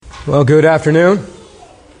Well, good afternoon.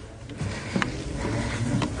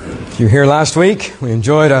 If you were here last week, we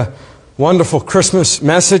enjoyed a wonderful Christmas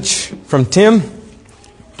message from Tim.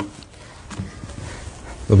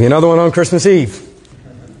 There'll be another one on Christmas Eve.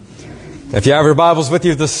 If you have your Bibles with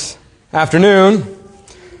you this afternoon,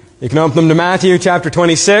 you can open them to Matthew chapter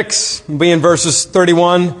 26. We'll be in verses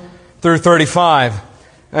 31 through 35.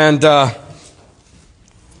 And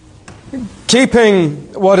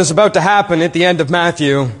keeping what is about to happen at the end of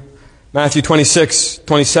Matthew 26,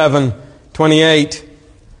 27, 28.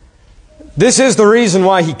 This is the reason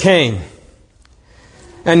why He came.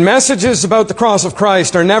 And messages about the cross of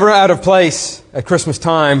Christ are never out of place at Christmas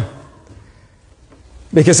time,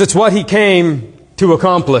 because it's what He came to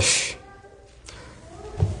accomplish.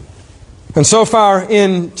 And so far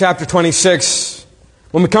in chapter 26,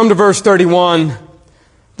 when we come to verse 31,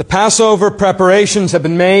 the Passover preparations have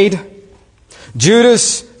been made.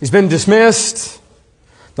 Judas has been dismissed.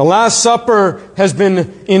 The Last Supper has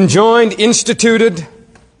been enjoined, instituted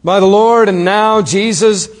by the Lord, and now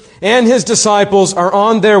Jesus and His disciples are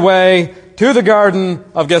on their way to the Garden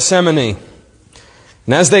of Gethsemane.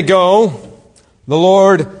 And as they go, the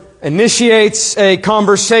Lord initiates a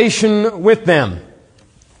conversation with them.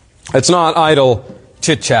 It's not idle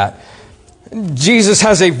chit-chat. Jesus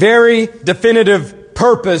has a very definitive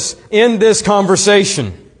purpose in this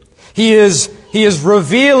conversation. He is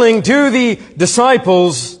revealing to the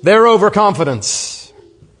disciples their overconfidence.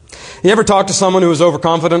 You ever talk to someone who is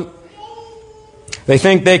overconfident? They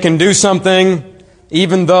think they can do something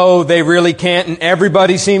even though they really can't, and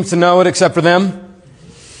everybody seems to know it except for them.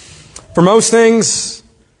 For most things,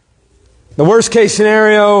 the worst case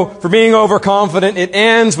scenario for being overconfident, it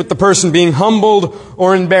ends with the person being humbled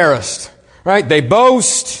or embarrassed. Right? They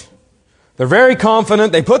boast, they're very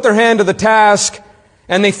confident, they put their hand to the task,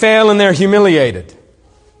 and they fail and they're humiliated.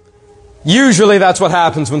 Usually that's what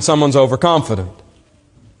happens when someone's overconfident.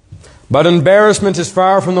 But embarrassment is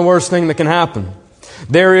far from the worst thing that can happen.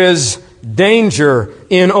 There is danger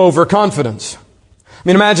in overconfidence. I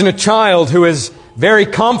mean, imagine a child who is very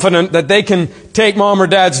confident that they can take mom or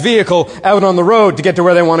dad's vehicle out on the road to get to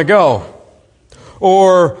where they want to go.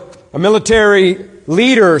 Or a military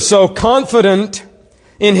leader so confident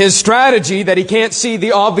in his strategy that he can't see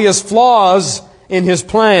the obvious flaws in his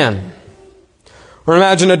plan. Or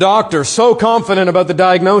imagine a doctor so confident about the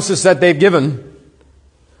diagnosis that they've given,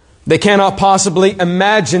 they cannot possibly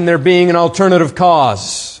imagine there being an alternative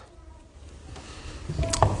cause.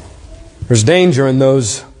 There's danger in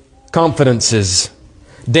those confidences.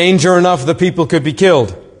 Danger enough that people could be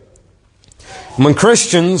killed. And when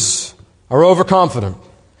Christians are overconfident,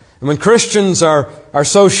 and when Christians are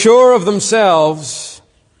so sure of themselves,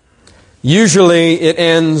 usually it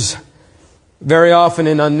ends very often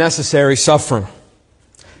in unnecessary suffering.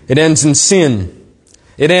 It ends in sin.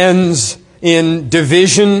 It ends in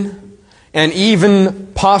division and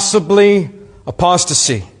even possibly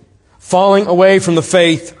apostasy, falling away from the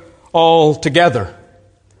faith altogether.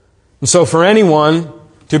 And so for anyone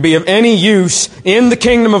to be of any use in the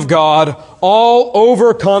kingdom of God, all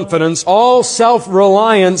overconfidence, all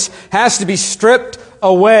self-reliance has to be stripped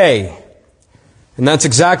away. And that's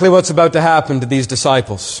exactly what's about to happen to these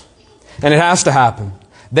disciples. And it has to happen.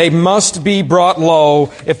 They must be brought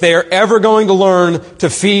low if they are ever going to learn to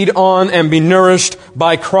feed on and be nourished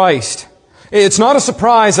by Christ. It's not a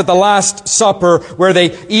surprise at the Last Supper, where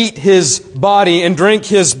they eat His body and drink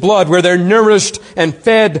His blood, where they're nourished and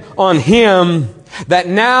fed on Him, that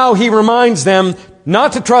now He reminds them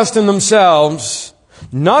not to trust in themselves,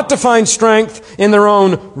 not to find strength in their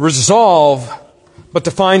own resolve, but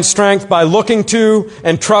to find strength by looking to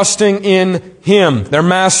and trusting in Him, their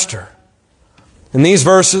Master. In these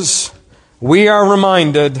verses, we are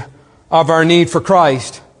reminded of our need for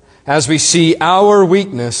Christ as we see our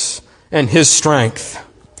weakness and His strength.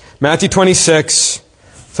 Matthew 26,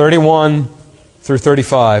 31 through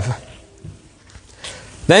 35.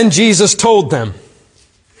 Then Jesus told them,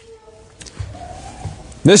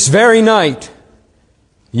 "This very night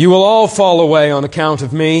you will all fall away on account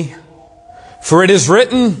of me. For it is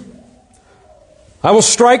written, I will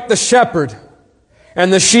strike the shepherd,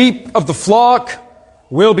 and the sheep of the flock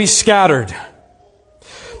will be scattered.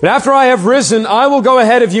 But after I have risen, I will go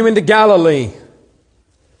ahead of you into Galilee."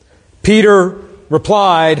 Peter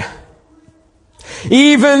replied,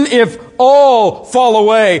 "Even if all fall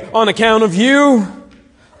away on account of you,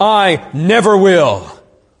 I never will."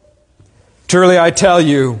 "Truly I tell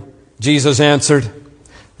you," Jesus answered,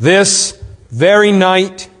 "this very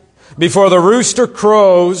night, before the rooster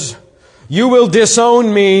crows, you will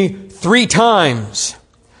disown me 3 times.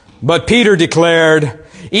 But Peter declared,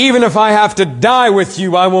 "Even if I have to die with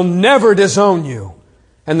you, I will never disown you."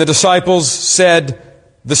 and the disciples said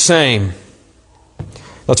the same.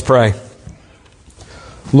 Let's pray.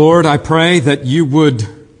 Lord, I pray that you would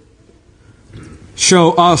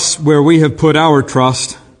show us where we have put our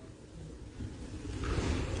trust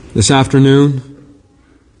this afternoon.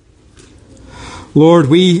 Lord,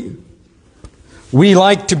 we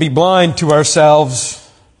like to be blind to ourselves.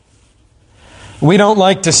 We don't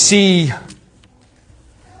like to see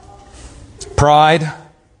pride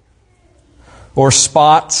or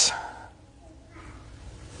spots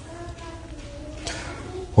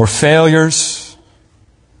or failures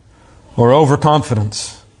or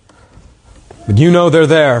overconfidence. But you know they're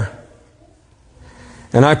there.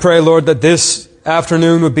 And I pray, Lord, that this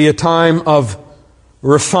afternoon would be a time of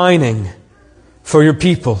refining for your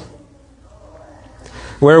people,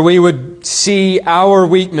 where we would see our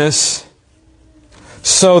weakness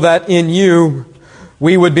so that in you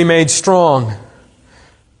we would be made strong.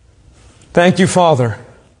 Thank you, Father,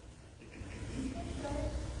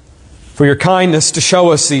 for your kindness to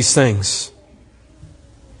show us these things.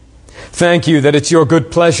 Thank you that it's your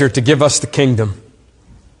good pleasure to give us the kingdom.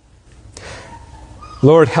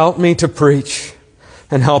 Lord, help me to preach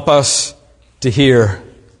and help us to hear.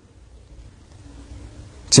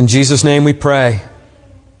 It's in Jesus' name we pray.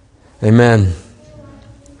 Amen.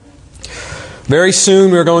 Very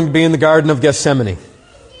soon we're going to be in the Garden of Gethsemane.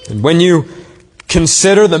 And when you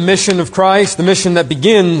consider the mission of Christ, the mission that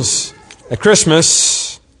begins at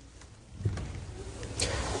Christmas,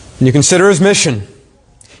 and you consider His mission,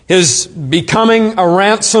 His becoming a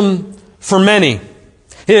ransom for many,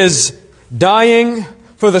 His dying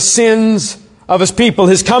for the sins of His people,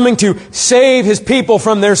 His coming to save His people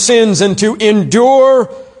from their sins and to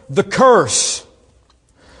endure the curse.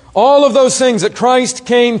 All of those things that Christ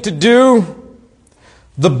came to do,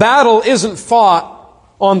 the battle isn't fought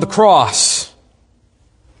on the cross.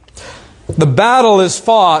 The battle is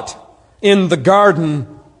fought in the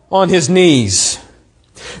garden on His knees.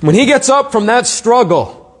 When He gets up from that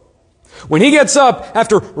struggle, when He gets up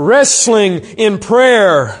after wrestling in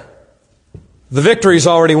prayer, the victory's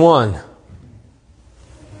already won.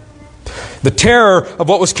 The terror of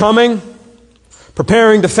what was coming,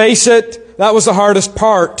 preparing to face it, that was the hardest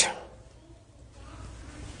part.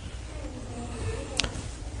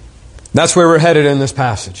 That's where we're headed in this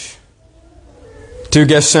passage. To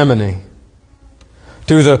Gethsemane.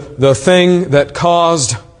 To the thing that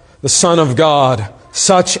caused the Son of God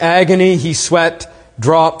such agony, He sweat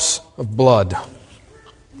drops of blood.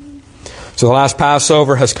 So the last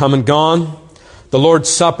Passover has come and gone. The Lord's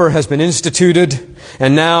Supper has been instituted.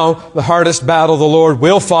 And now the hardest battle the Lord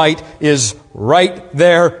will fight is right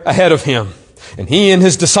there ahead of Him. And He and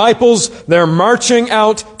His disciples, they're marching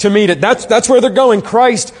out to meet it. That's where they're going.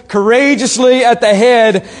 Christ courageously at the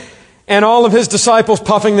head, and all of His disciples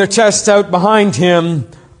puffing their chests out behind Him,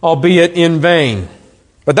 albeit in vain.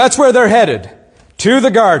 But that's where they're headed, to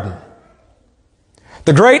the garden.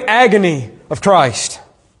 The great agony of Christ.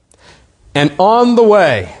 And on the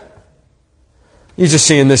way, you're just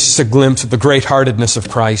seeing this, just a glimpse of the great-heartedness of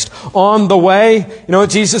Christ. On the way, you know what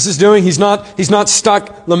Jesus is doing? He's not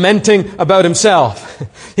stuck lamenting about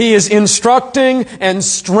Himself. He is instructing and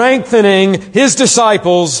strengthening His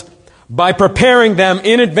disciples by preparing them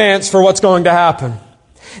in advance for what's going to happen.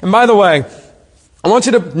 And by the way, I want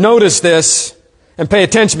you to notice this and pay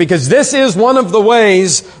attention, because this is one of the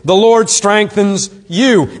ways the Lord strengthens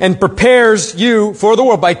you and prepares you for the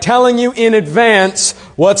world, by telling you in advance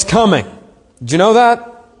what's coming. Did you know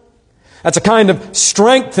that? That's a kind of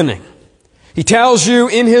strengthening. He tells you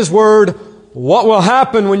in His Word what will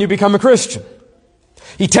happen when you become a Christian.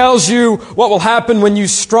 He tells you what will happen when you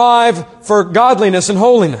strive for godliness and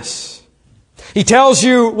holiness. He tells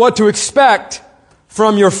you what to expect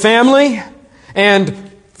from your family and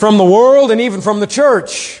from the world and even from the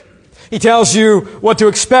church. He tells you what to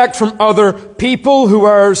expect from other people who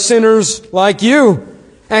are sinners like you.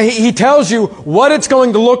 And He tells you what it's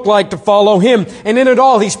going to look like to follow Him. And in it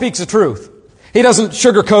all, He speaks the truth. He doesn't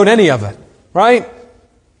sugarcoat any of it, right?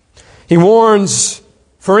 He warns,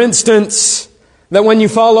 for instance, that when you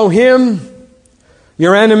follow Him,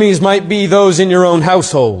 your enemies might be those in your own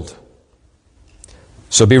household.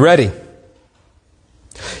 So be ready.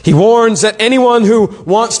 He warns that anyone who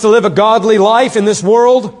wants to live a godly life in this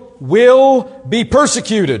world will be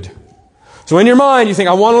persecuted. So in your mind, you think,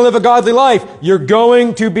 I want to live a godly life. You're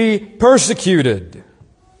going to be persecuted.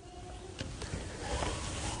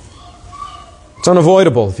 It's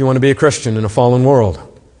unavoidable if you want to be a Christian in a fallen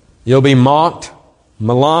world. You'll be mocked,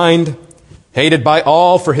 maligned, hated by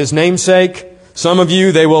all for His name's sake. Some of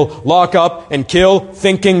you, they will lock up and kill,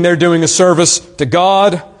 thinking they're doing a service to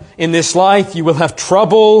God. In this life, you will have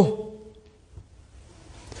trouble.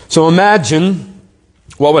 So imagine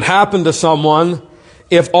what would happen to someone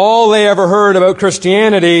if all they ever heard about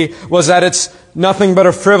Christianity was that it's nothing but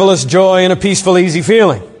a frivolous joy and a peaceful, easy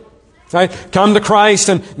feeling. Right? Come to Christ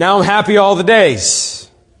and now I'm happy all the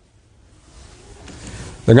days.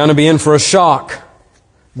 They're going to be in for a shock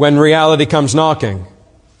when reality comes knocking.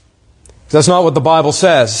 That's not what the Bible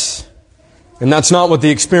says. And that's not what the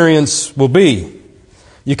experience will be.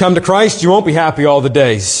 You come to Christ, you won't be happy all the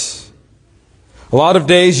days. A lot of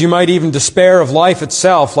days you might even despair of life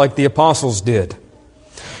itself like the apostles did.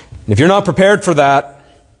 And if you're not prepared for that,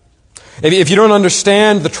 if you don't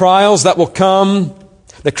understand the trials that will come,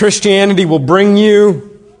 that Christianity will bring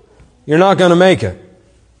you, you're not going to make it.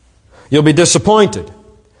 You'll be disappointed.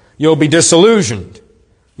 You'll be disillusioned.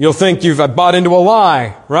 You'll think you've bought into a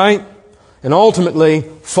lie, right? And ultimately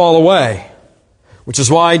fall away. Which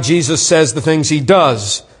is why Jesus says the things He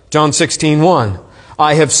does. John 16:1.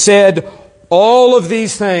 I have said all of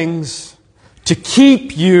these things to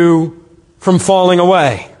keep you from falling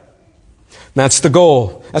away. That's the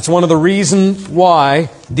goal. That's one of the reasons why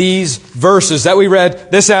these verses that we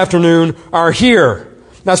read this afternoon are here.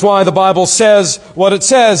 That's why the Bible says what it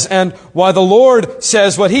says and why the Lord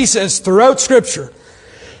says what He says throughout Scripture.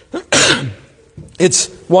 It's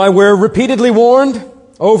why we're repeatedly warned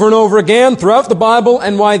over and over again throughout the Bible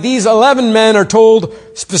and why these 11 men are told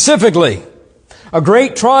specifically, a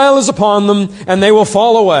great trial is upon them and they will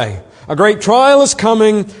fall away. A great trial is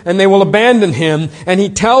coming and they will abandon Him. And He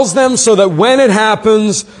tells them so that when it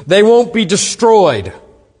happens, they won't be destroyed.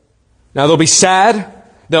 Now they'll be sad.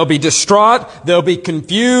 They'll be distraught. They'll be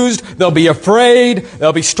confused. They'll be afraid.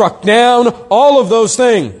 They'll be struck down. All of those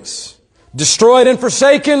things. Destroyed and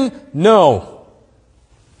forsaken? No.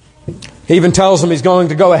 He even tells them He's going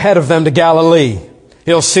to go ahead of them to Galilee.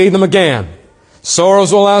 He'll see them again.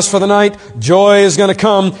 Sorrows will last for the night. Joy is going to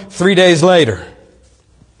come 3 days later.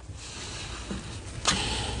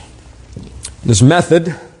 His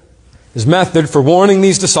method for warning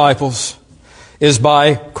these disciples is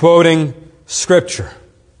by quoting Scripture.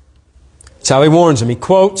 That's how He warns them. He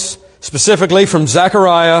quotes specifically from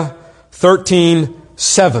Zechariah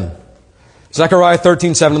 13:7. Zechariah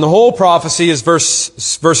 13:7. And the whole prophecy is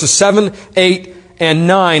verses 7, 8, and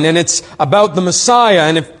 9. And it's about the Messiah.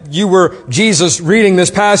 And if you were Jesus reading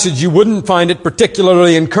this passage, you wouldn't find it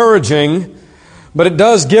particularly encouraging. But it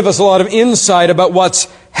does give us a lot of insight about what's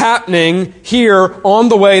happening here on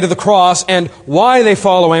the way to the cross and why they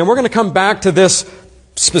fall away. And we're going to come back to this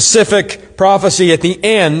specific prophecy at the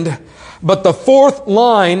end. But the fourth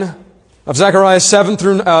line of Zechariah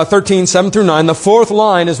 13, 7 through 9, the fourth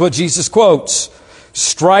line is what Jesus quotes.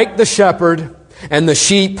 Strike the shepherd and the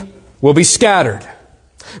sheep will be scattered.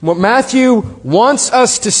 What Matthew wants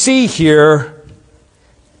us to see here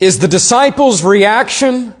is the disciples'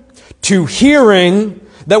 reaction to hearing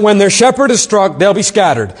that when their shepherd is struck, they'll be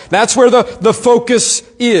scattered. That's where the focus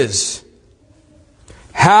is.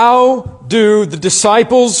 How do the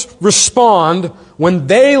disciples respond when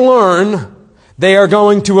they learn they are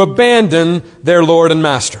going to abandon their Lord and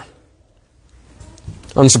Master?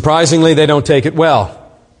 Unsurprisingly, they don't take it well.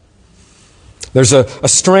 There's a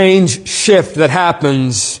strange shift that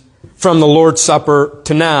happens from the Lord's Supper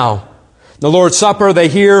to now. The Lord's Supper, they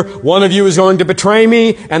hear, one of you is going to betray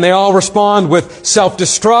me, and they all respond with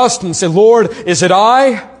self-distrust and say, Lord, is it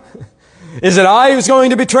I? Is it I who's going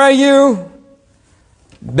to betray you?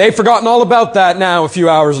 They've forgotten all about that now a few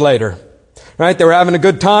hours later. Right? They were having a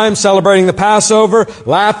good time celebrating the Passover,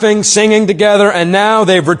 laughing, singing together, and now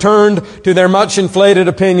they've returned to their much inflated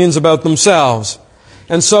opinions about themselves.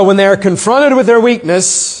 And so when they are confronted with their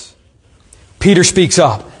weakness, Peter speaks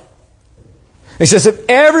up. He says, if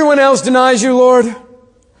everyone else denies you, Lord,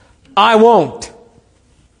 I won't.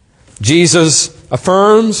 Jesus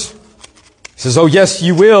affirms. He says, oh yes,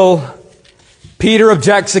 you will. Peter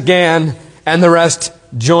objects again, and the rest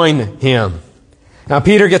join him. Now,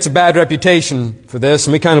 Peter gets a bad reputation for this,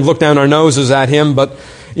 and we kind of look down our noses at him, but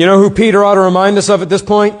you know who Peter ought to remind us of at this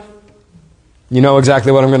point? You know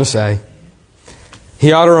exactly what I'm going to say.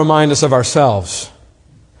 He ought to remind us of ourselves,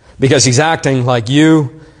 because he's acting like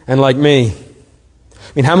you and like me.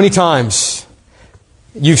 I mean, how many times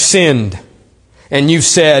you've sinned and you've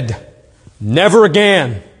said, never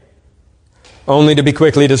again, only to be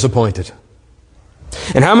quickly disappointed?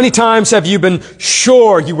 And how many times have you been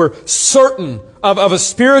sure, you were certain of a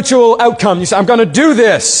spiritual outcome? You said, I'm going to do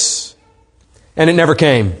this, and it never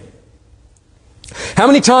came. How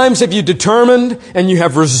many times have you determined and you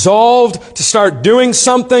have resolved to start doing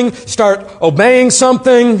something, start obeying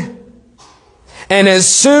something, and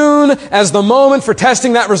as soon as the moment for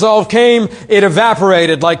testing that resolve came, it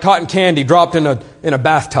evaporated like cotton candy dropped in a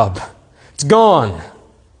bathtub. It's gone.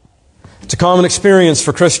 It's a common experience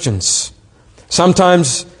for Christians.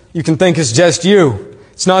 Sometimes you can think it's just you.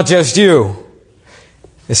 It's not just you.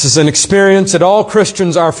 This is an experience that all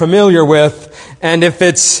Christians are familiar with, and if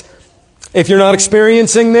you're not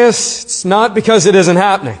experiencing this, it's not because it isn't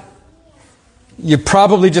happening. You're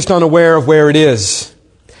probably just unaware of where it is.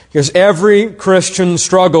 Because every Christian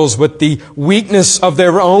struggles with the weakness of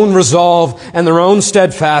their own resolve and their own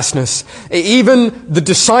steadfastness. Even the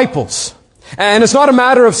disciples. And it's not a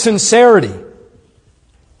matter of sincerity.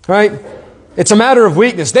 Right? It's a matter of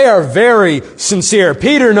weakness. They are very sincere.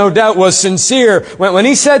 Peter, no doubt, was sincere. When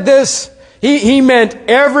he said this, he meant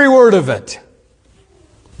every word of it.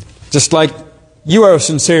 Just like you are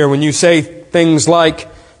sincere when you say things like,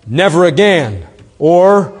 never again,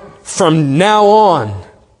 or from now on.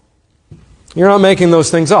 You're not making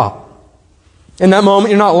those things up. In that moment,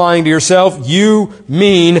 you're not lying to yourself. You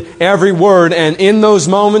mean every word, and in those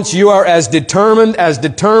moments, you are as determined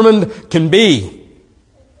can be.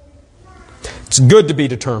 It's good to be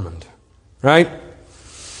determined, right?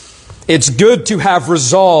 It's good to have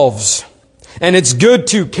resolves, and it's good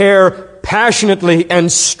to care passionately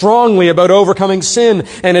and strongly about overcoming sin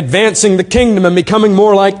and advancing the kingdom and becoming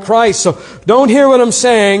more like Christ. So don't hear what I'm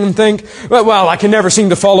saying and think, well, I can never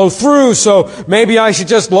seem to follow through, so maybe I should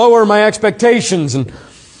just lower my expectations. And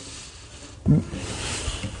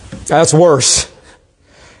that's worse.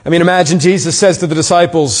 I mean, imagine Jesus says to the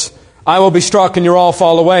disciples, I will be struck and you'll all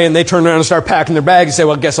fall away, and they turn around and start packing their bags and say,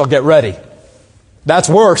 well, I guess I'll get ready. That's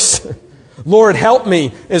worse. Lord, help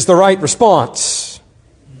me is the right response.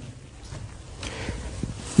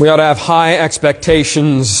 We ought to have high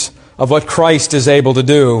expectations of what Christ is able to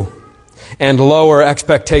do and lower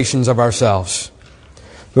expectations of ourselves.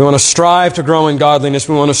 We want to strive to grow in godliness.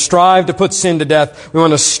 We want to strive to put sin to death. We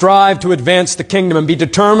want to strive to advance the kingdom and be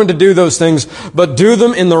determined to do those things, but do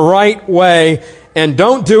them in the right way, and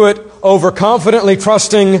don't do it overconfidently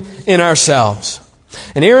trusting in ourselves.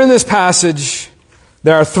 And here in this passage,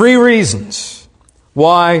 there are 3 reasons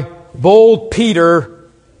why bold Peter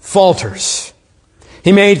falters.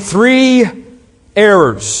 He made 3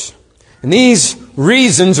 errors. And these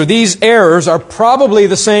reasons or these errors are probably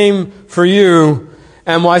the same for you,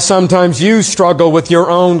 and why sometimes you struggle with your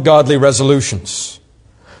own godly resolutions.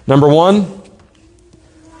 Number 1,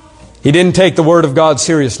 he didn't take the Word of God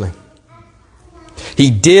seriously. He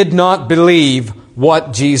did not believe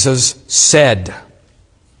what Jesus said.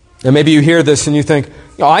 And maybe you hear this and you think,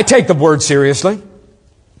 I take the Word seriously.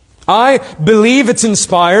 I believe it's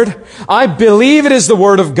inspired. I believe it is the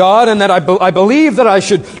Word of God, and that I believe that I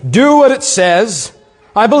should do what it says.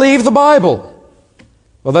 I believe the Bible.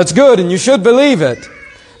 Well, that's good, and you should believe it.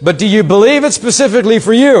 But do you believe it specifically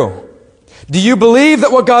for you? Do you believe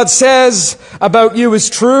that what God says about you is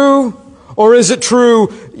true? Or is it true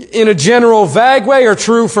in a general, vague way, or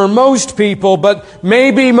true for most people, but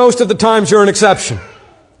maybe most of the times you're an exception?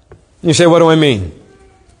 You say, what do I mean?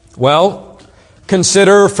 Well,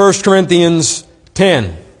 consider 1 Corinthians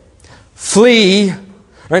 10. Flee,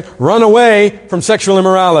 right? Run away from sexual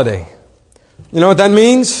immorality. You know what that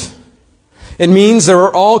means? It means there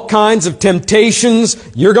are all kinds of temptations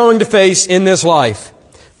you're going to face in this life.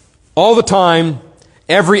 All the time,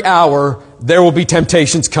 every hour, there will be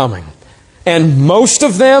temptations coming. And most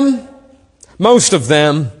of them,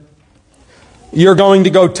 you're going to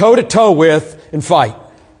go toe-to-toe with and fight.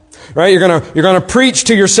 Right? You're going to preach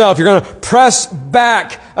to yourself. You're going to press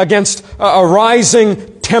back against a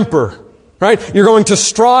rising temper. Right? You're going to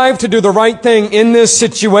strive to do the right thing in this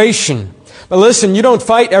situation. But listen, you don't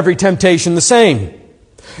fight every temptation the same.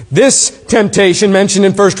 This temptation mentioned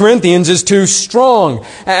in 1 Corinthians is too strong.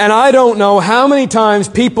 And I don't know how many times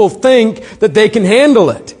people think that they can handle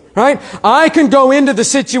it. Right? I can go into the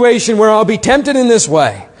situation where I'll be tempted in this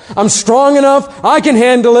way. I'm strong enough, I can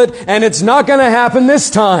handle it, and it's not going to happen this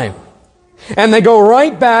time. And they go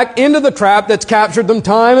right back into the trap that's captured them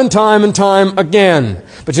time and time and time again.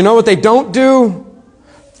 But you know what they don't do?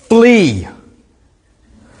 Flee.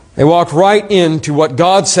 They walk right into what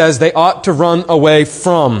God says they ought to run away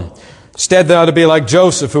from. Instead, they ought to be like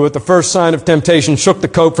Joseph, who at the first sign of temptation shook the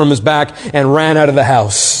coat from his back and ran out of the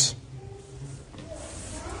house.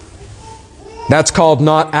 That's called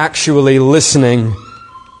not actually listening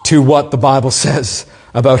to what the Bible says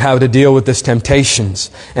about how to deal with this temptations.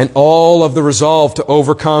 And all of the resolve to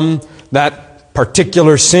overcome that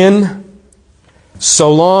particular sin,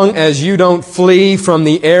 so long as you don't flee from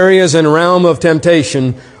the areas and realm of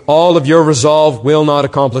temptation, all of your resolve will not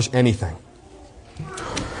accomplish anything.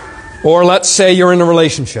 Or let's say you're in a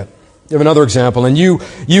relationship. You have another example, and you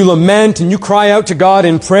lament and you cry out to God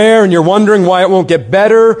in prayer, and you're wondering why it won't get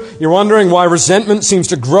better. You're wondering why resentment seems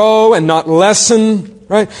to grow and not lessen,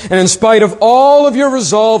 right? And in spite of all of your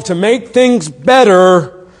resolve to make things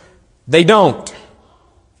better, they don't.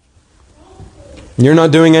 You're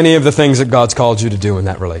not doing any of the things that God's called you to do in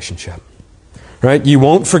that relationship. Right? You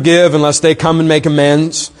won't forgive unless they come and make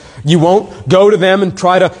amends. You won't go to them and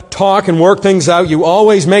try to talk and work things out. You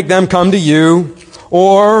always make them come to you.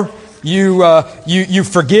 Or you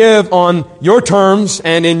forgive on your terms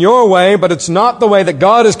and in your way, but it's not the way that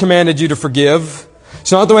God has commanded you to forgive.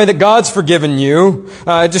 It's not the way that God's forgiven you.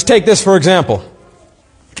 Just take this for example.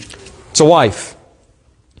 It's a wife.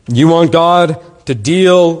 You want God to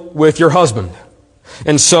deal with your husband.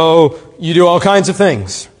 And so you do all kinds of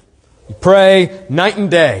things. You pray night and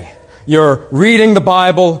day. You're reading the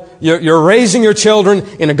Bible. You're raising your children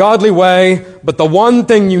in a godly way. But the one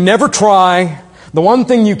thing you never try, the one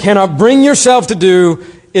thing you cannot bring yourself to do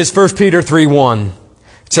is 1 Peter 3:1.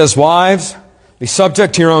 It says, "Wives, be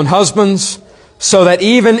subject to your own husbands, so that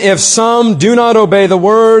even if some do not obey the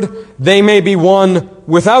word, they may be won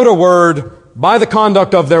without a word by the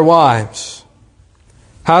conduct of their wives."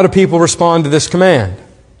 How do people respond to this command?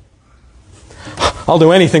 I'll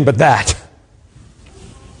do anything but that.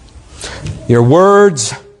 Your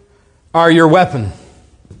words are your weapon.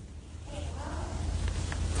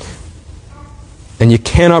 And you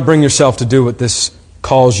cannot bring yourself to do what this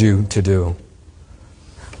calls you to do.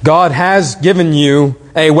 God has given you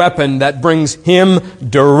a weapon that brings Him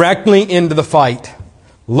directly into the fight.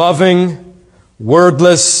 Loving,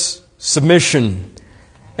 wordless submission.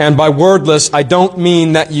 And by wordless, I don't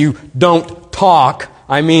mean that you don't talk.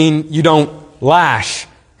 I mean you don't lash.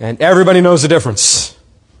 And everybody knows the difference.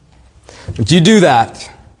 But you do that.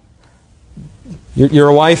 You're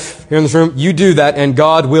a wife here in this room. You do that and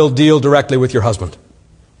God will deal directly with your husband.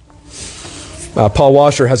 Paul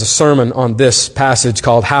Washer has a sermon on this passage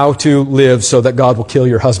called How to Live So That God Will Kill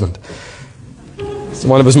Your Husband. It's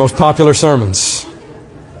one of his most popular sermons.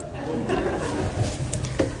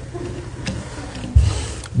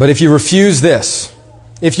 But if you refuse this,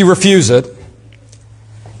 if you refuse it,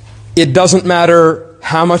 it doesn't matter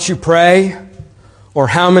how much you pray or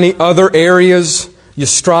how many other areas you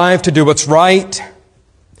strive to do what's right.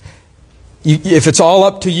 If it's all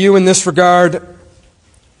up to you in this regard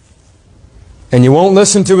and you won't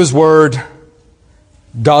listen to His Word,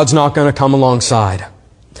 God's not going to come alongside.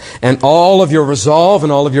 And all of your resolve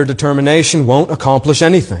and all of your determination won't accomplish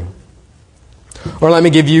anything. Or let me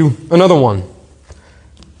give you another one.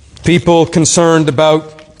 People concerned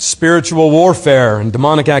about spiritual warfare and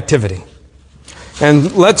demonic activity.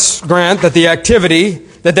 And let's grant that the activity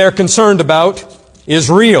that they're concerned about is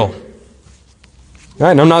real.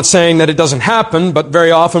 Right? And I'm not saying that it doesn't happen, but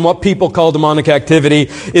very often what people call demonic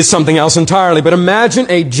activity is something else entirely. But imagine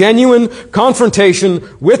a genuine confrontation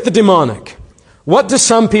with the demonic. What do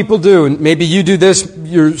some people do? And maybe you do this,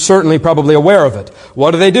 you're certainly probably aware of it.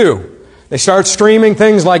 What do? They start screaming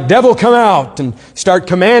things like, "Devil, come out," and start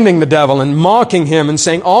commanding the devil and mocking him and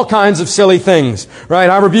saying all kinds of silly things. Right?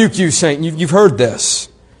 "I rebuke you, Satan." You've heard this.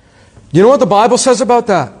 You know what the Bible says about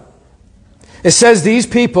that? It says these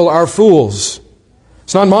people are fools.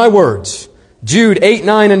 It's not my words. Jude 8,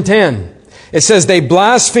 9, and 10. It says they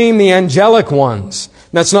blaspheme the angelic ones.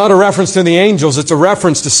 That's not a reference to the angels. It's a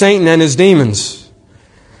reference to Satan and his demons.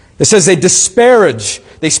 It says they disparage.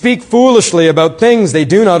 They speak foolishly about things they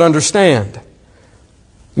do not understand.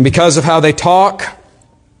 And because of how they talk,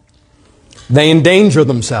 they endanger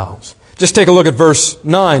themselves. Just take a look at verse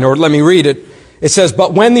 9, or let me read it. It says,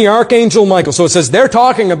 "But when the archangel Michael," so it says they're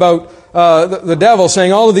talking about the devil,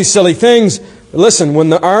 saying all of these silly things. Listen, when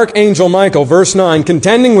the archangel Michael, verse 9,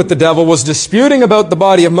 contending with the devil, was disputing about the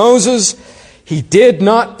body of Moses, he did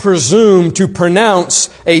not presume to pronounce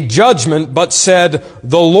a judgment, but said,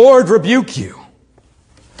 "The Lord rebuke you."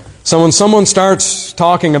 So when someone starts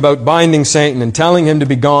talking about binding Satan and telling him to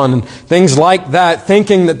be gone and things like that,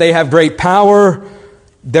 thinking that they have great power,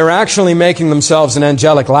 they're actually making themselves an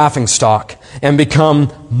angelic laughingstock and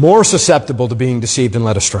become more susceptible to being deceived and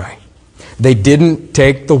led astray. They didn't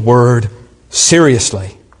take the Word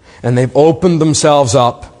seriously, and they've opened themselves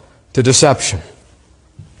up to deception.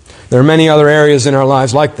 There are many other areas in our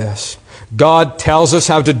lives like this. God tells us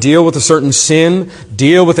how to deal with a certain sin,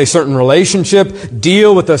 deal with a certain relationship,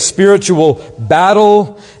 deal with a spiritual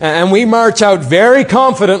battle, and we march out very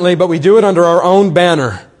confidently, but we do it under our own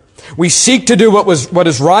banner. We seek to do what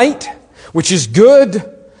is right, which is good,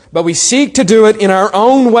 but we seek to do it in our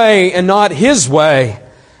own way and not His way.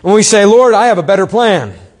 When we say, "Lord, I have a better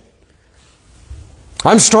plan.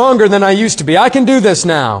 I'm stronger than I used to be. I can do this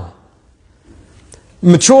now."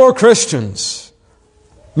 Mature Christians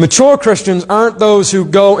Mature Christians aren't those who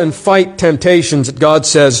go and fight temptations that God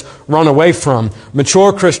says run away from.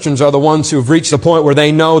 Mature Christians are the ones who have reached the point where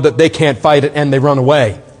they know that they can't fight it and they run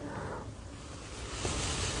away.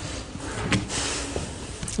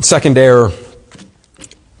 Second error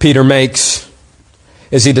Peter makes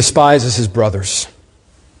is he despises his brothers.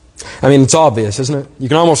 I mean, it's obvious, isn't it? You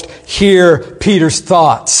can almost hear Peter's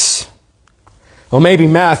thoughts. Well, maybe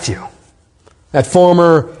Matthew, that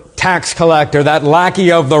former tax collector, that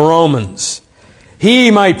lackey of the Romans,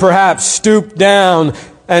 he might perhaps stoop down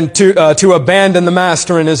and to abandon the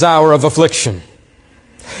master in his hour of affliction.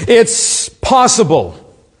 It's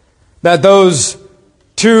possible that those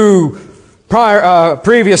two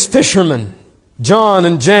previous fishermen, John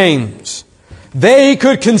and James, they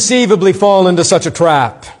could conceivably fall into such a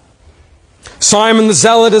trap. Simon the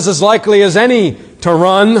Zealot is as likely as any to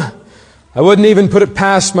run. I wouldn't even put it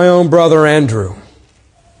past my own brother Andrew.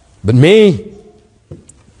 But me,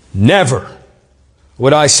 never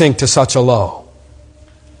would I sink to such a low.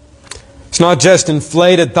 It's not just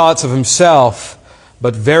inflated thoughts of himself,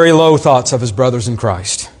 but very low thoughts of his brothers in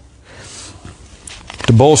Christ.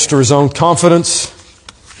 To bolster his own confidence,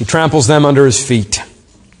 he tramples them under his feet.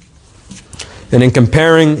 And in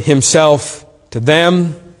comparing himself to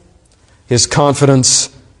them, his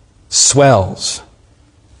confidence swells.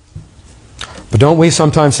 But don't we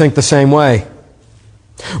sometimes think the same way?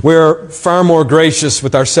 We're far more gracious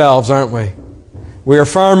with ourselves, aren't we? We are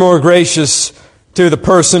far more gracious to the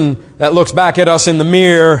person that looks back at us in the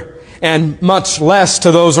mirror and much less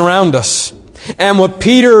to those around us. And what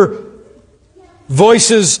Peter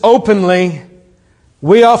voices openly,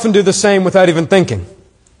 we often do the same without even thinking.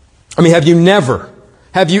 I mean, have you never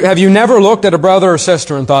looked at a brother or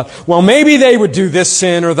sister and thought, well, maybe they would do this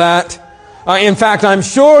sin or that? In fact, I'm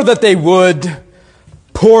sure that they would.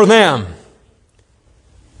 Poor them.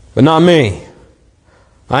 But not me.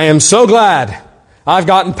 I am so glad I've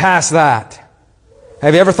gotten past that.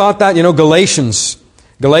 Have you ever thought that? You know, Galatians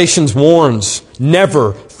warns,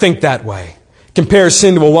 never think that way. Compares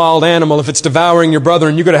sin to a wild animal. If it's devouring your brother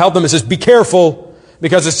and you go to help them, it says, be careful,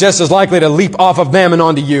 because it's just as likely to leap off of them and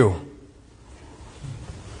onto you.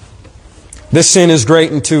 This sin is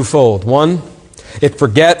great in twofold. One, it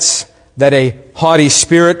forgets that a haughty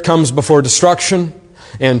spirit comes before destruction.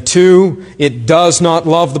 And two, it does not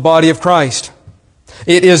love the body of Christ.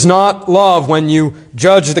 It is not love when you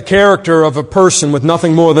judge the character of a person with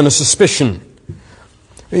nothing more than a suspicion.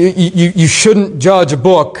 You shouldn't judge a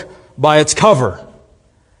book by its cover.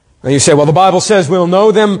 And you say, well, the Bible says we'll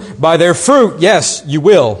know them by their fruit. Yes, you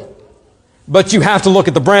will. But you have to look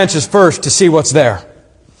at the branches first to see what's there.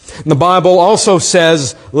 And the Bible also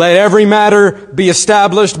says, let every matter be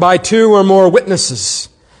established by 2 or more witnesses.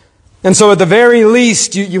 And so at the very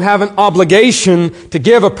least, you have an obligation to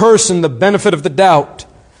give a person the benefit of the doubt,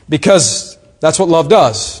 because that's what love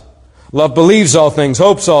does. Love believes all things,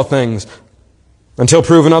 hopes all things, until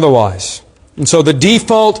proven otherwise. And so the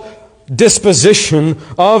default disposition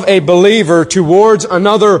of a believer towards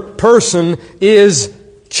another person is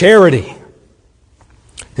charity.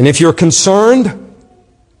 And if you're concerned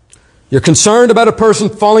about a person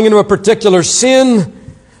falling into a particular sin,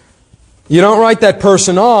 you don't write that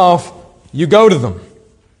person off, you go to them.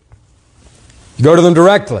 You go to them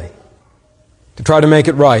directly to try to make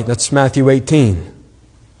it right. That's Matthew 18.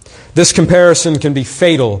 This comparison can be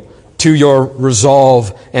fatal to your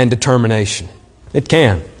resolve and determination. It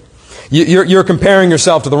can. You're comparing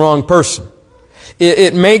yourself to the wrong person.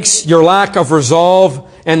 It makes your lack of resolve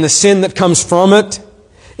and the sin that comes from it,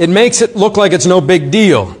 it makes it look like it's no big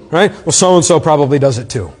deal, right? Well, so-and-so probably does it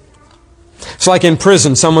too. It's like in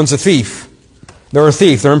prison, someone's a thief. They're a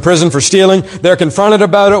thief. They're in prison for stealing. They're confronted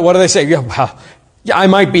about it. What do they say? Yeah, I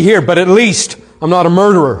might be here, but at least I'm not a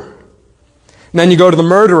murderer. And then you go to the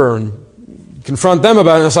murderer and confront them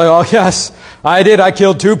about it and say, oh yes, I did. I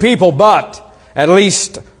killed 2 people, but at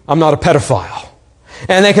least I'm not a pedophile.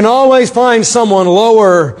 And they can always find someone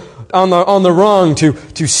lower on the rung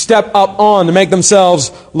to step up on, to make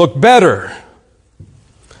themselves look better.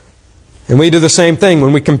 And we do the same thing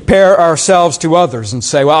when we compare ourselves to others and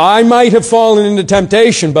say, well, I might have fallen into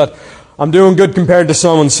temptation, but I'm doing good compared to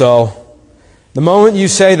so-and-so. The moment you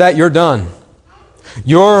say that, you're done.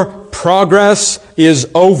 Your progress is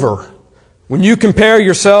over. When you compare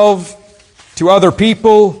yourself to other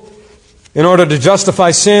people in order to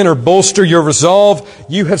justify sin or bolster your resolve,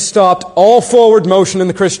 you have stopped all forward motion in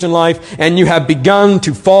the Christian life and you have begun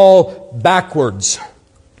to fall backwards.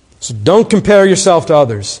 So don't compare yourself to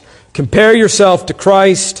others. Compare yourself to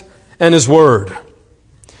Christ and His Word.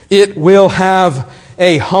 It will have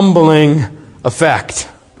a humbling effect.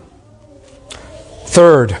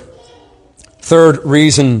 Third, Third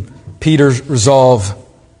reason Peter's resolve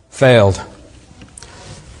failed.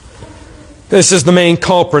 This is the main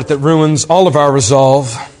culprit that ruins all of our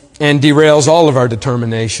resolve and derails all of our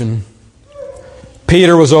determination.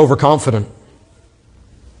 Peter was overconfident.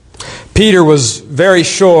 Peter was very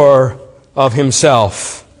sure of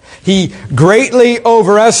himself. He greatly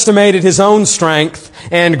overestimated his own strength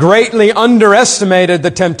and greatly underestimated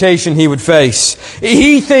the temptation he would face.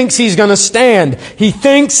 He thinks he's going to stand. He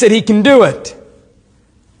thinks that he can do it.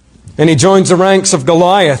 And he joins the ranks of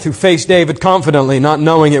Goliath, who faced David confidently, not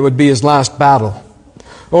knowing it would be his last battle.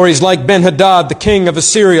 Or he's like Ben-Hadad, the king of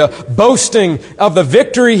Assyria, boasting of the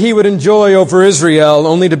victory he would enjoy over Israel,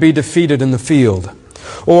 only to be defeated in the field.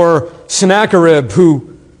 Or Sennacherib,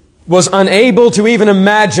 who was unable to even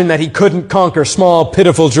imagine that he couldn't conquer small,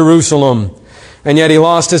 pitiful Jerusalem. And yet he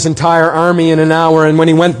lost his entire army in an hour, and when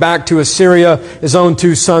he went back to Assyria, his own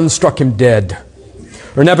 2 sons struck him dead.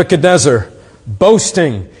 Or Nebuchadnezzar,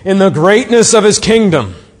 boasting in the greatness of his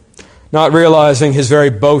kingdom, not realizing his very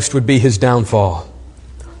boast would be his downfall.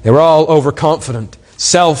 They were all overconfident,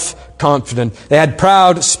 self-confident. They had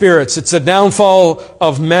proud spirits. It's the downfall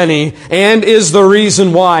of many and is the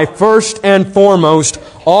reason why, first and foremost,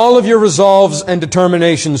 all of your resolves and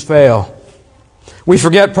determinations fail. We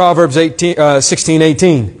forget Proverbs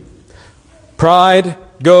 16:18. Pride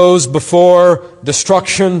goes before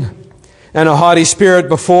destruction, and a haughty spirit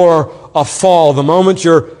before a fall. The moment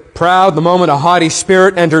you're proud, the moment a haughty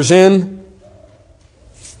spirit enters in,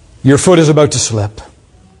 your foot is about to slip.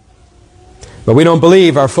 But we don't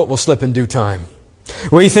believe our foot will slip in due time.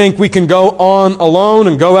 We think we can go on alone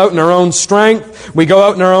and go out in our own strength. We go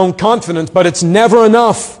out in our own confidence, but it's never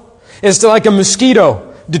enough. It's like a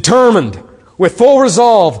mosquito, determined, with full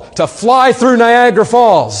resolve to fly through Niagara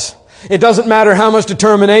Falls. It doesn't matter how much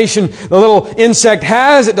determination the little insect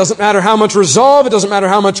has. It doesn't matter how much resolve. It doesn't matter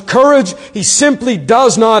how much courage. He simply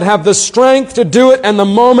does not have the strength to do it. And the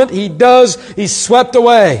moment he does, he's swept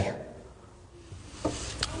away.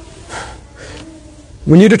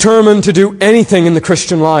 When you determine to do anything in the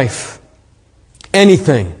Christian life,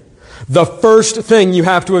 anything, the first thing you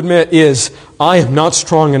have to admit is, I am not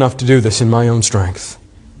strong enough to do this in my own strength.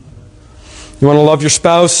 You want to love your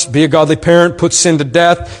spouse, be a godly parent, put sin to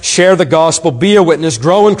death, share the gospel, be a witness,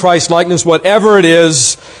 grow in Christ-likeness, whatever it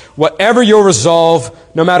is, whatever your resolve,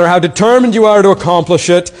 no matter how determined you are to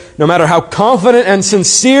accomplish it, no matter how confident and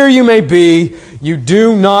sincere you may be, you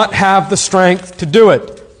do not have the strength to do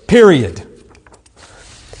it. Period.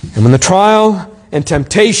 And when the trial and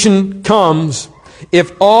temptation comes,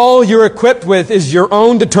 if all you're equipped with is your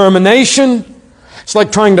own determination, it's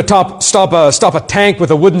like trying to stop a tank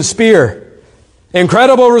with a wooden spear.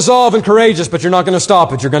 Incredible resolve and courageous, but you're not going to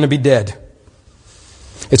stop it. You're going to be dead.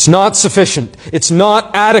 It's not sufficient. It's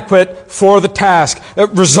not adequate for the task.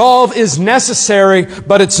 Resolve is necessary,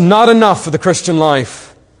 but it's not enough for the Christian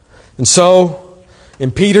life. And so,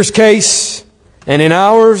 in Peter's case, and in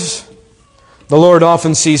ours, the Lord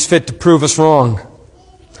often sees fit to prove us wrong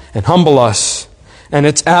and humble us. And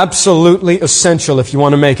it's absolutely essential if you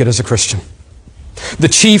want to make it as a Christian. The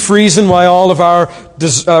chief reason why all of our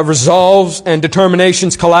resolves and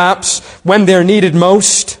determinations collapse when they're needed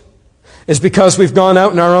most is because we've gone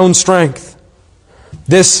out in our own strength.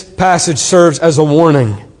 This passage serves as a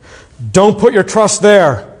warning. Don't put your trust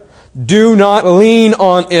there. Do not lean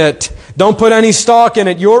on it. Don't put any stock in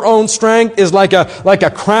it. Your own strength is like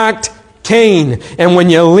a cracked cane, and when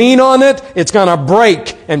you lean on it, it's going to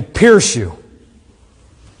break and pierce you.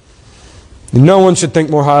 No one should think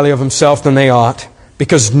more highly of himself than they ought,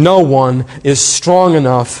 because no one is strong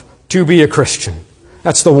enough to be a Christian.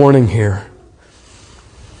 That's the warning here.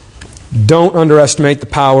 Don't underestimate the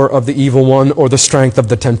power of the evil one or the strength of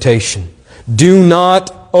the temptation. Do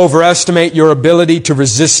not overestimate your ability to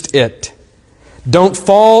resist it. Don't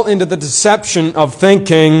fall into the deception of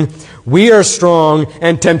thinking we are strong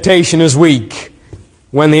and temptation is weak,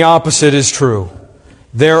 when the opposite is true.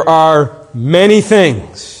 There are many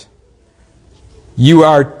things you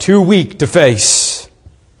are too weak to face.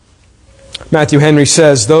 Matthew Henry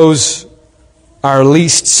says, those are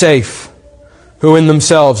least safe who in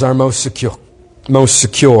themselves are most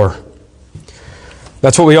secure.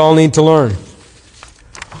 That's what we all need to learn.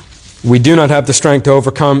 We do not have the strength to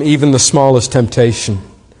overcome even the smallest temptation.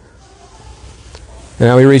 And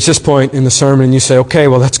now we reach this point in the sermon and you say, okay,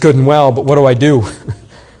 well that's good and well, but what do I do?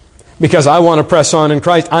 Because I want to press on in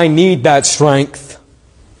Christ. I need that strength.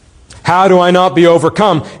 How do I not be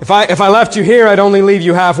overcome? If I left you here, I'd only leave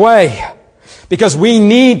you halfway. Because we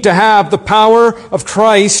need to have the power of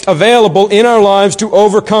Christ available in our lives to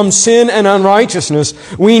overcome sin and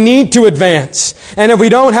unrighteousness. We need to advance. And if we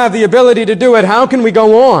don't have the ability to do it, how can we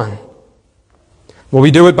go on? Well,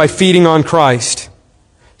 we do it by feeding on Christ.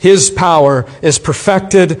 His power is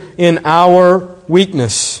perfected in our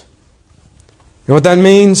weakness. You know what that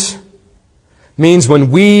means? It means when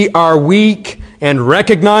we are weak and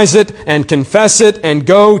recognize it and confess it and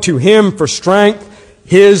go to Him for strength,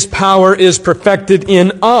 His power is perfected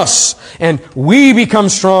in us, and we become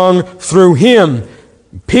strong through Him.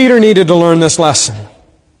 Peter needed to learn this lesson.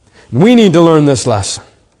 We need to learn this lesson.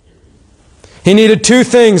 He needed two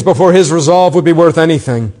things before his resolve would be worth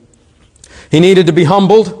anything. He needed to be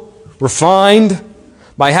humbled, refined,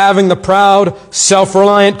 by having the proud,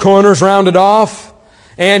 self-reliant corners rounded off,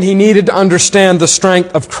 and he needed to understand the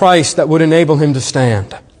strength of Christ that would enable him to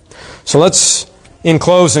stand. So let's, in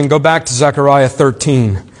closing, go back to Zechariah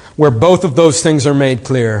 13, where both of those things are made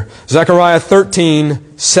clear. Zechariah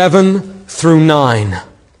 13, 7 through 9.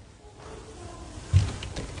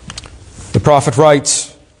 The prophet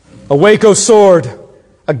writes, "Awake, O sword,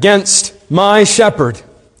 against my shepherd,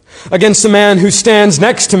 against the man who stands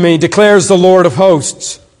next to me, declares the Lord of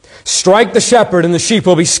hosts. Strike the shepherd, and the sheep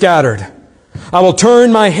will be scattered. I will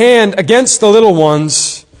turn my hand against the little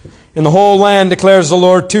ones. In the whole land, declares the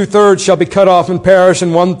Lord, 2/3 shall be cut off and perish,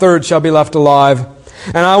 and 1/3 shall be left alive.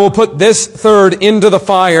 And I will put this third into the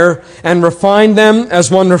fire, and refine them as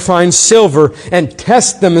one refines silver, and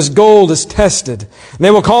test them as gold is tested. And they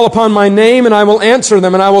will call upon my name, and I will answer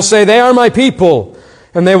them, and I will say, they are my people.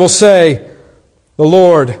 And they will say, the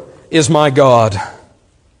Lord is my God."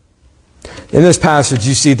 In this passage,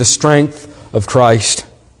 you see the strength of Christ.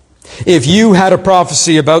 If you had a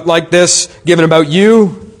prophecy like this given about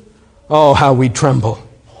you, oh, how we'd tremble.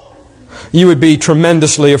 You would be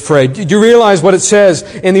tremendously afraid. Do you realize what it says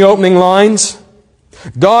in the opening lines?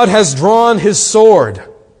 God has drawn His sword.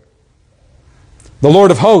 The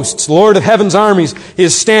Lord of hosts, Lord of heaven's armies,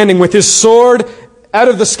 is standing with His sword out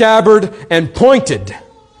of the scabbard and pointed.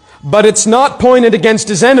 But it's not pointed against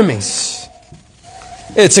His enemies.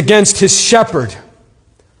 It's against His shepherd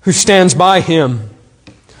who stands by Him.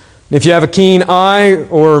 If you have a keen eye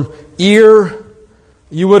or ear,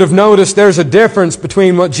 you would have noticed there's a difference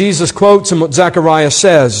between what Jesus quotes and what Zechariah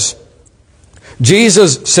says.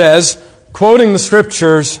 Jesus says, quoting the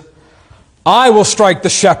Scriptures, "I will strike the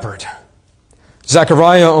shepherd."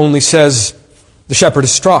 Zechariah only says, the shepherd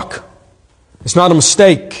is struck. It's not a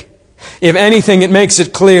mistake. If anything, it makes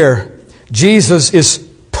it clear. Jesus is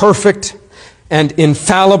perfect and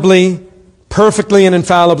perfectly and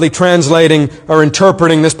infallibly translating or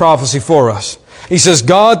interpreting this prophecy for us. He says,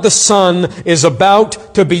 God the Son is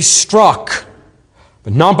about to be struck,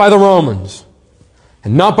 but not by the Romans,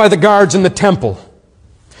 and not by the guards in the temple.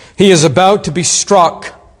 He is about to be struck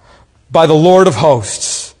by the Lord of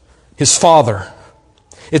hosts, His Father.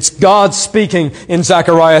 It's God speaking in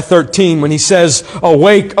Zechariah 13 when He says,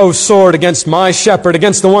 "Awake, O sword, against my shepherd,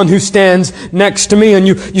 against the one who stands next to me." And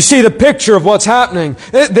you see the picture of what's happening.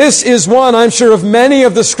 This is one, I'm sure, of many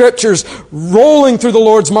of the Scriptures rolling through the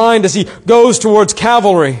Lord's mind as He goes towards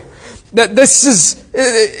Calvary. That this is,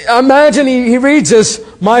 imagine He reads this,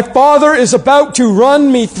 "My Father is about to run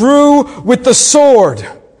me through with the sword.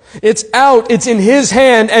 It's out, it's in His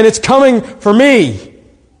hand, and it's coming for me."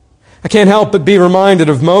 I can't help but be reminded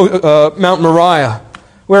of Mount Moriah,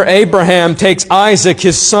 where Abraham takes Isaac,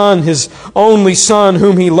 his son, his only son,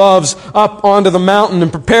 whom he loves, up onto the mountain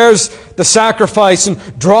and prepares the sacrifice and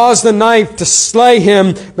draws the knife to slay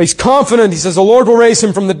him. But he's confident. He says, the Lord will raise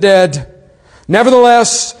him from the dead.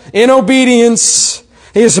 Nevertheless, in obedience,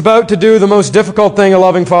 he is about to do the most difficult thing a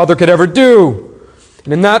loving father could ever do.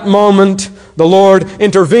 And in that moment, the Lord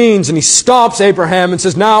intervenes and He stops Abraham and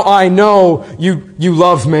says, "Now I know you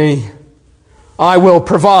love me. I will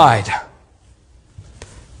provide."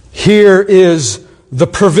 Here is the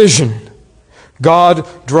provision. God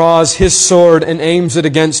draws His sword and aims it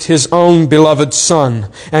against His own beloved Son.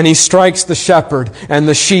 And He strikes the shepherd, and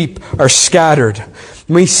the sheep are scattered.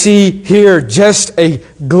 We see here just a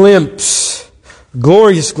glimpse,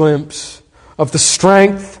 glorious glimpse, of the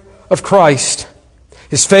strength of Christ.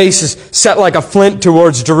 His face is set like a flint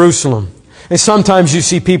towards Jerusalem. And sometimes you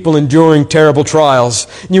see people enduring terrible trials.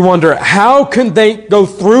 And you wonder, how can they go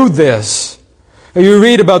through this? You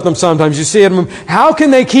read about them sometimes. You see them. How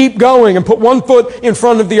can they keep going and put one foot in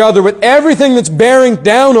front of the other with everything that's bearing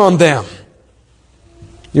down on them?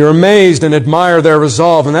 You're amazed and admire their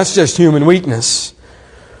resolve. And that's just human weakness.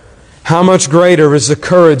 How much greater is the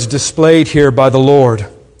courage displayed here by the Lord?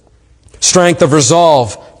 Strength of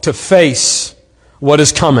resolve to face what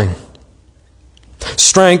is coming.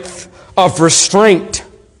 Strength of restraint,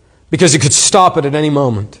 because He could stop it at any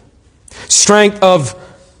moment. Strength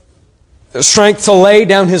to lay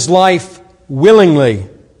down His life willingly.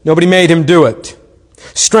 Nobody made Him do it.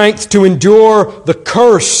 Strength to endure the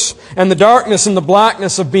curse and the darkness and the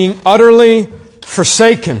blackness of being utterly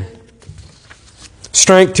forsaken.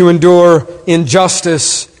 Strength to endure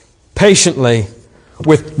injustice patiently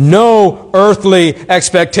with no earthly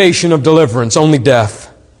expectation of deliverance, only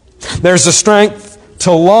death. There's the strength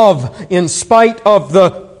to love in spite of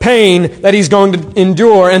the pain that he's going to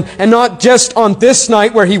endure. And not just on this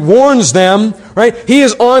night where he warns them, right? He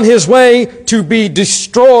is on his way to be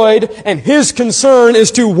destroyed, and his concern is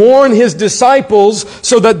to warn his disciples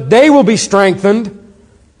so that they will be strengthened.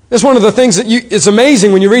 That's one of the things that is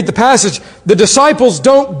amazing when you read the passage. The disciples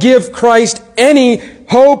don't give Christ any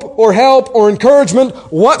hope or help or encouragement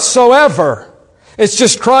whatsoever. It's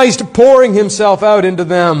just Christ pouring himself out into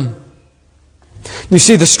them. You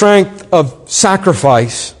see the strength of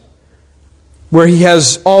sacrifice, where he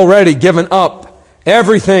has already given up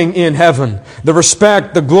everything in heaven, the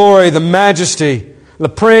respect, the glory, the majesty, the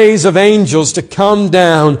praise of angels, to come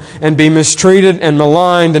down and be mistreated and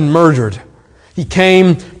maligned and murdered. He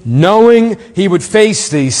came knowing he would face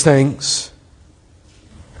these things.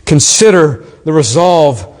 Consider the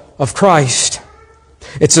resolve of Christ.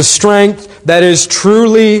 It's a strength that is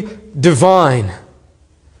truly divine.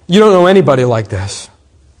 You don't know anybody like this.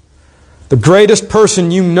 The greatest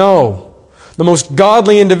person you know, the most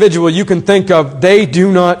godly individual you can think of, they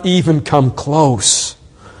do not even come close.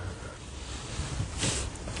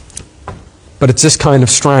 But it's this kind of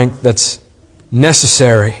strength that's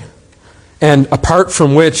necessary, and apart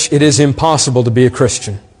from which it is impossible to be a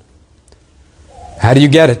Christian. How do you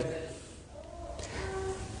get it?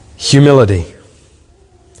 Humility.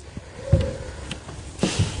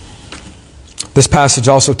 This passage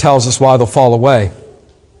also tells us why they'll fall away.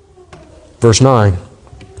 Verse 9.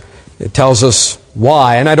 It tells us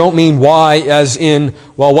why. And I don't mean why as in,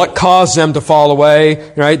 well, what caused them to fall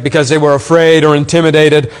away, right? Because they were afraid or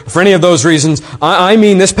intimidated. For any of those reasons. I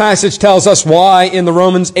mean this passage tells us why in the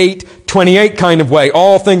Romans 8:28 kind of way.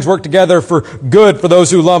 All things work together for good for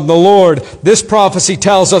those who love the Lord. This prophecy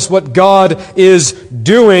tells us what God is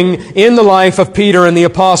doing in the life of Peter and the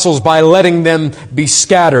apostles by letting them be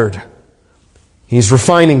scattered. He's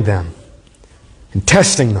refining them and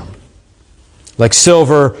testing them like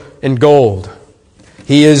silver and gold.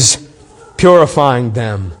 He is purifying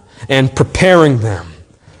them and preparing them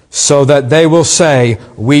so that they will say,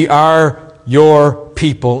 "We are your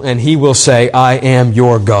people," and He will say, "I am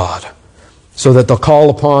your God," so that they'll call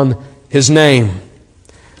upon His name.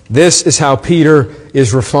 This is how Peter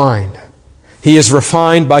is refined. He is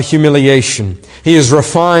refined by humiliation. He is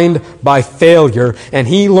refined by failure, and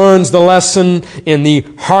he learns the lesson in the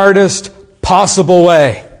hardest possible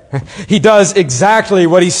way. He does exactly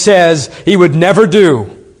what he says he would never do.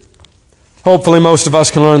 Hopefully most of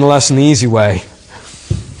us can learn the lesson the easy way.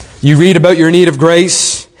 You read about your need of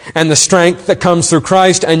grace and the strength that comes through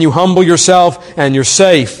Christ, and you humble yourself and you're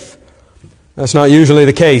safe. That's not usually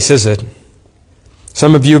the case, is it?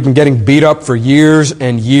 Some of you have been getting beat up for years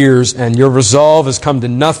and years, and your resolve has come to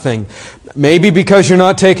nothing. Maybe because you're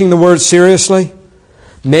not taking the Word seriously.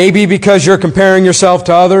 Maybe because you're comparing yourself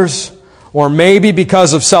to others. Or maybe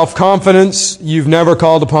because of self-confidence, you've never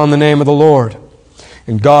called upon the name of the Lord.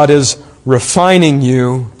 And God is refining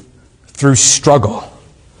you through struggle.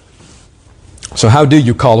 So how do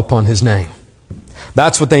you call upon His name?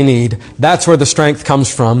 That's what they need. That's where the strength comes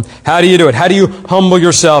from. How do you do it? How do you humble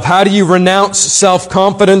yourself? How do you renounce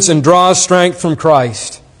self-confidence and draw strength from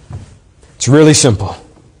Christ? It's really simple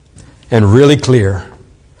and really clear.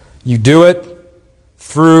 You do it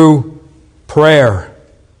through prayer.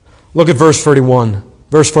 Look at verse 41.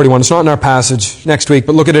 Verse 41. It's not in our passage next week,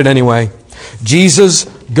 but look at it anyway. Jesus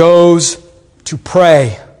goes to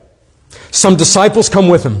pray. Some disciples come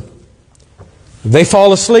with Him. They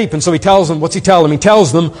fall asleep, and so He tells them, what's He tell them? He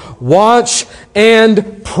tells them, watch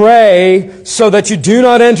and pray so that you do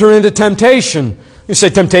not enter into temptation. You say,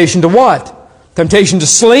 temptation to what? Temptation to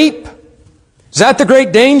sleep? Is that the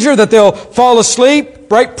great danger, that they'll fall asleep?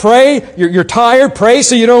 Right? Pray. You're tired. Pray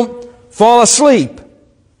so you don't fall asleep.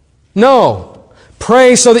 No.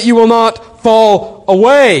 Pray so that you will not fall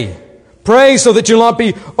away. Pray so that you'll not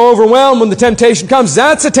be overwhelmed when the temptation comes.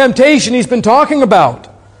 That's the temptation He's been talking about.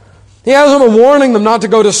 He hasn't been warning them not to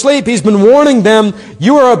go to sleep. He's been warning them,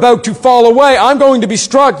 you are about to fall away. I'm going to be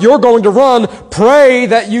struck. You're going to run. Pray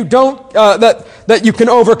that you don't, that you can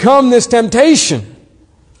overcome this temptation.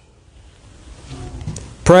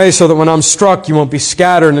 Pray so that when I'm struck, you won't be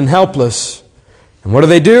scattered and helpless. And what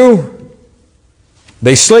do?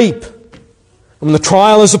 They sleep. When the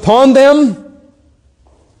trial is upon them,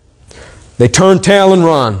 they turn tail and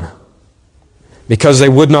run because they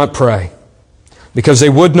would not pray. Because they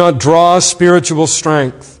would not draw spiritual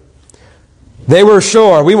strength. They were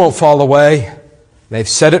sure, we won't fall away. They've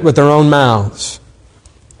said it with their own mouths.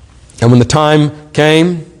 And when the time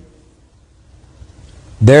came,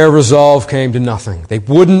 their resolve came to nothing. They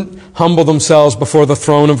wouldn't humble themselves before the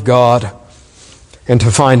throne of God and to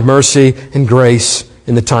find mercy and grace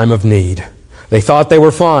in the time of need. They thought they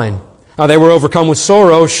were fine. Now, they were overcome with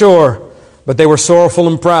sorrow, sure, but they were sorrowful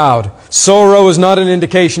and proud. Sorrow is not an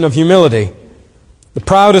indication of humility. The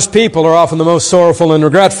proudest people are often the most sorrowful and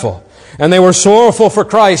regretful. And they were sorrowful for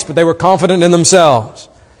Christ, but they were confident in themselves.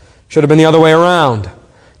 Should have been the other way around.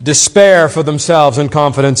 Despair for themselves and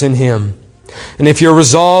confidence in Him. And if your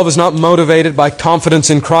resolve is not motivated by confidence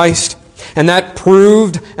in Christ, and that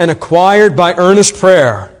proved and acquired by earnest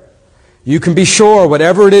prayer, you can be sure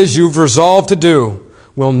whatever it is you've resolved to do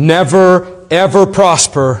will never, ever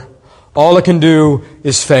prosper. All it can do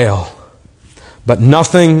is fail. But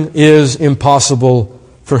nothing is impossible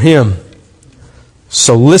for Him.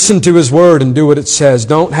 So listen to His Word and do what it says.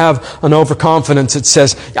 Don't have an overconfidence that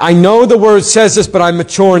says, I know the Word says this, but I'm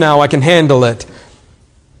mature now, I can handle it.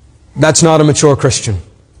 That's not a mature Christian.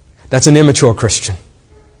 That's an immature Christian.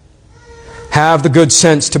 Have the good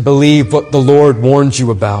sense to believe what the Lord warns you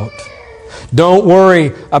about. Don't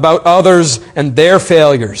worry about others and their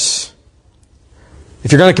failures.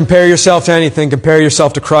 If you're going to compare yourself to anything, compare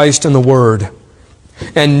yourself to Christ and the Word.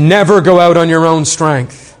 And never go out on your own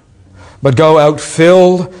strength, but go out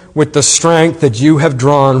filled with the strength that you have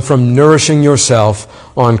drawn from nourishing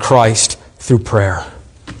yourself on Christ through prayer.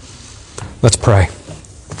 Let's pray.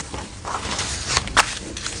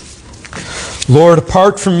 Lord,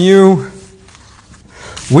 apart from You,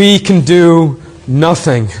 we can do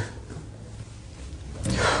nothing.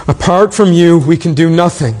 Apart from You, we can do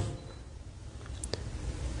nothing.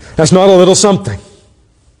 That's not a little something.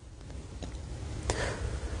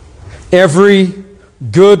 Every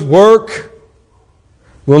good work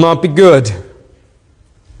will not be good.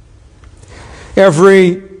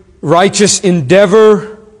 Every righteous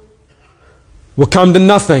endeavor will come to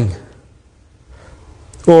nothing.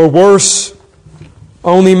 Or worse,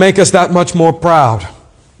 only make us that much more proud.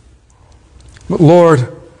 But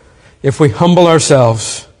Lord, if we humble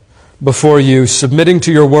ourselves before You, submitting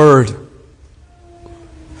to Your Word,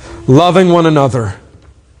 loving one another,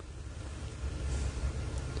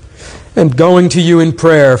 and going to You in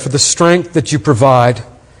prayer for the strength that You provide,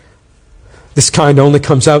 this kind only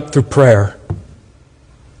comes out through prayer.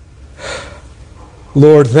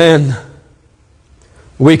 Lord, then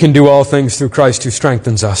we can do all things through Christ who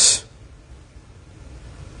strengthens us.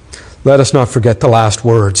 Let us not forget the last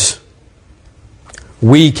words.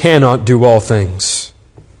 We cannot do all things,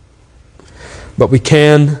 but we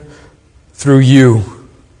can through You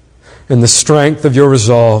and the strength of Your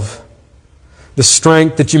resolve, the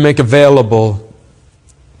strength that You make available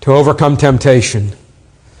to overcome temptation,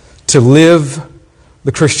 to live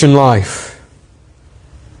the Christian life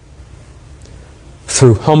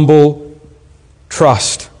through humble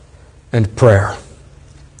trust and prayer.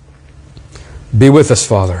 Be with us,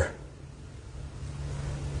 Father.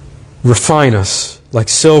 Refine us like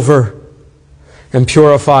silver and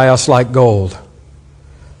purify us like gold,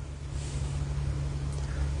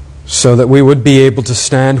 so that we would be able to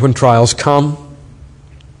stand when trials come,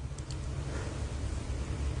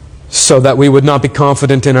 so that we would not be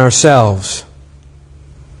confident in ourselves,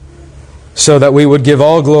 so that we would give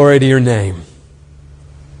all glory to Your name,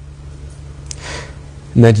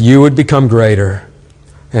 and that You would become greater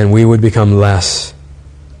and we would become less.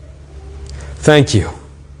 Thank You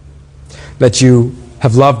that You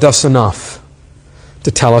have loved us enough to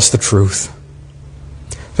tell us the truth.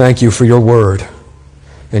 Thank You for Your Word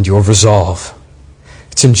and Your resolve.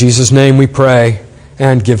 It's in Jesus' name we pray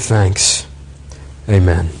and give thanks.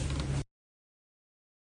 Amen.